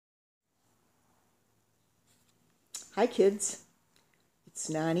Hi kids, it's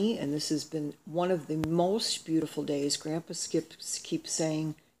Nonni, and this has been one of the most beautiful days. Grandpa Skip keeps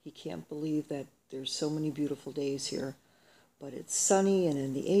saying he can't believe that there's so many beautiful days here, but it's sunny and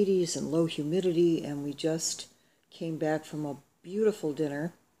in the 80s and low humidity, and we just came back from a beautiful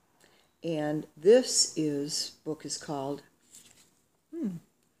dinner. And this book is called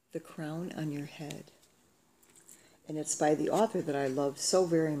The Crown on Your Head, and it's by the author that I love so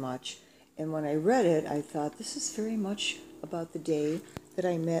very much. And when I read it, I thought, this is very much about the day that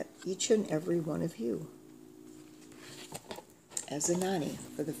I met each and every one of you as a Nonni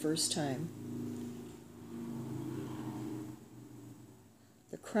for the first time.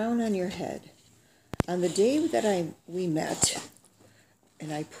 The crown on your head. On the day that we met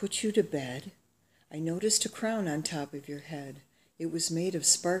and I put you to bed, I noticed a crown on top of your head. It was made of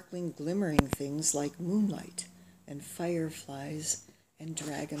sparkling, glimmering things like moonlight and fireflies and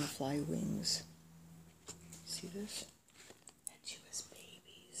dragonfly wings. See this? I met you as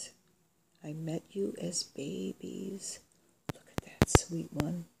babies. I met you as babies. Look at that sweet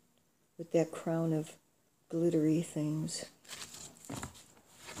one with that crown of glittery things.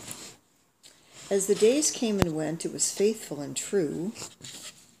 As the days came and went, it was faithful and true.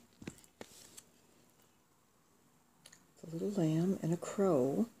 The little lamb and a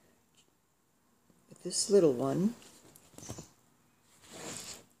crow with this little one.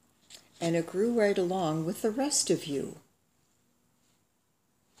 And it grew right along with the rest of you.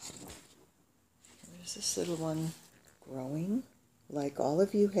 There's this little one growing, like all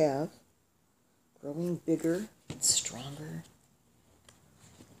of you have, growing bigger and stronger,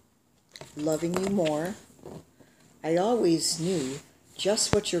 loving you more. I always knew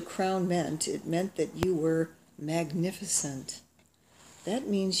just what your crown meant. It meant that you were magnificent. That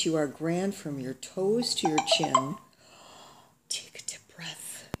means you are grand from your toes to your chin. Take a deep breath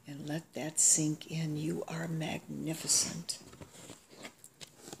and let that sink in. You are magnificent.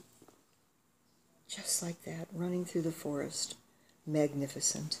 Just like that, running through the forest.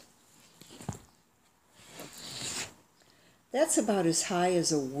 Magnificent. That's about as high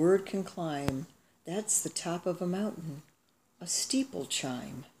as a word can climb. That's the top of a mountain. A steeple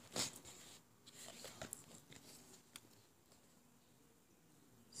chime.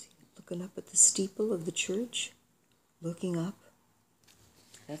 See, looking up at the steeple of the church. Looking up.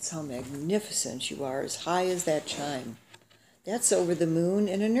 That's how magnificent you are, as high as that chime. That's over the moon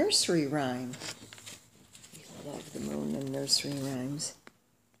in a nursery rhyme. We love the moon in nursery rhymes.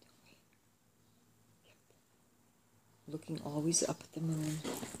 Looking always up at the moon.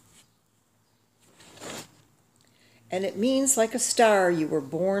 And it means like a star you were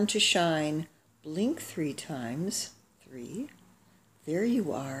born to shine. Blink 3 times. 3. There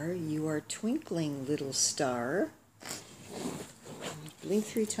you are twinkling little star. Blink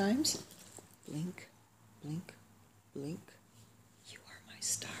 3 times. Blink, blink, blink. You are my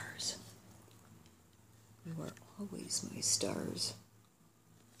stars. You are always my stars.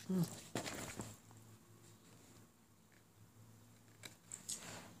 Oops.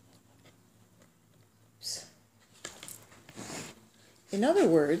 In other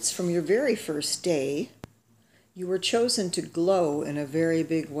words, from your very first day, you were chosen to glow in a very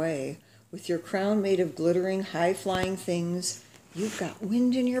big way. With your crown made of glittering, high-flying things, you've got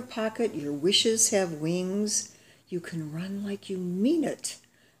wind in your pocket, your wishes have wings, you can run like you mean it.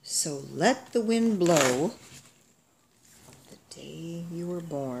 So let the wind blow. The day you were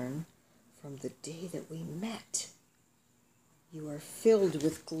born, from the day that we met, you are filled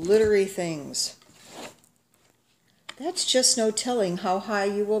with glittery things. That's just no telling how high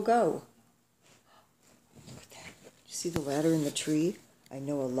you will go. Look at that. You see the ladder in the tree? I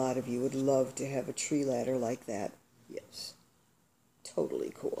know a lot of you would love to have a tree ladder like that. Yes.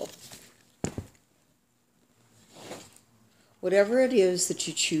 Totally cool. Whatever it is that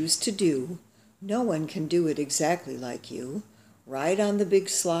you choose to do, no one can do it exactly like you. Ride on the big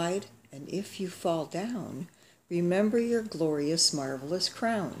slide, and if you fall down, remember your glorious, marvelous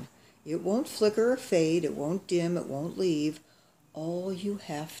crown. It won't flicker or fade, it won't dim, it won't leave. All you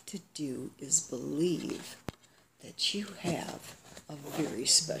have to do is believe that you have a very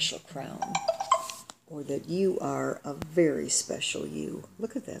special crown, or that you are a very special you.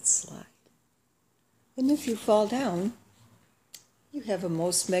 Look at that slide. And if you fall down, you have a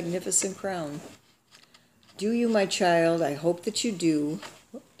most magnificent crown. Do you, my child? I hope that you do.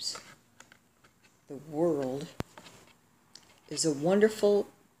 Whoops. The world is a wonderful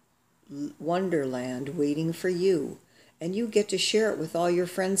wonderland waiting for you, and you get to share it with all your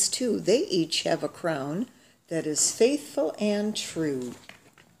friends too. They each have a crown that is faithful and true.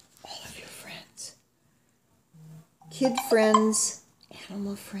 All of your friends. Kid friends,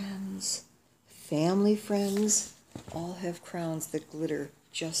 animal friends, family friends, all have crowns that glitter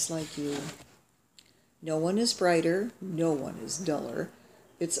just like you. No one is brighter, no one is duller.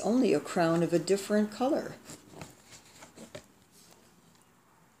 It's only a crown of a different color.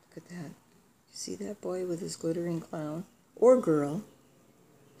 Look at that. You see that boy with his glittering crown? Or girl,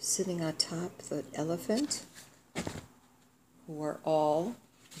 sitting on top of an elephant, who are all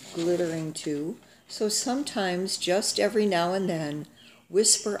glittering too. So sometimes, just every now and then,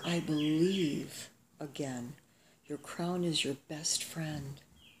 whisper, "I believe," again. Your crown is your best friend,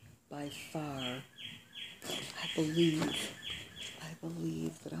 by far. I believe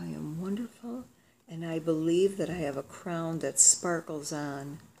that I am wonderful, and I believe that I have a crown that sparkles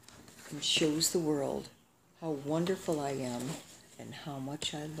on and shows the world how wonderful I am and how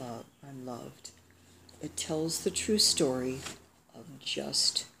much I'm loved. It tells the true story of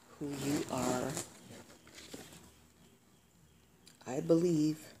just who you are. I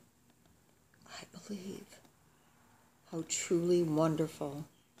believe how truly wonderful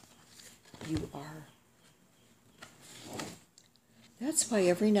you are. That's why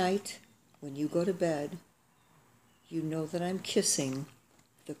every night when you go to bed, you know that I'm kissing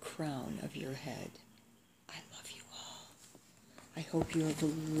the crown of your head. I love you all. I hope you have a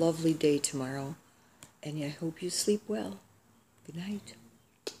lovely day tomorrow, and I hope you sleep well. Good night.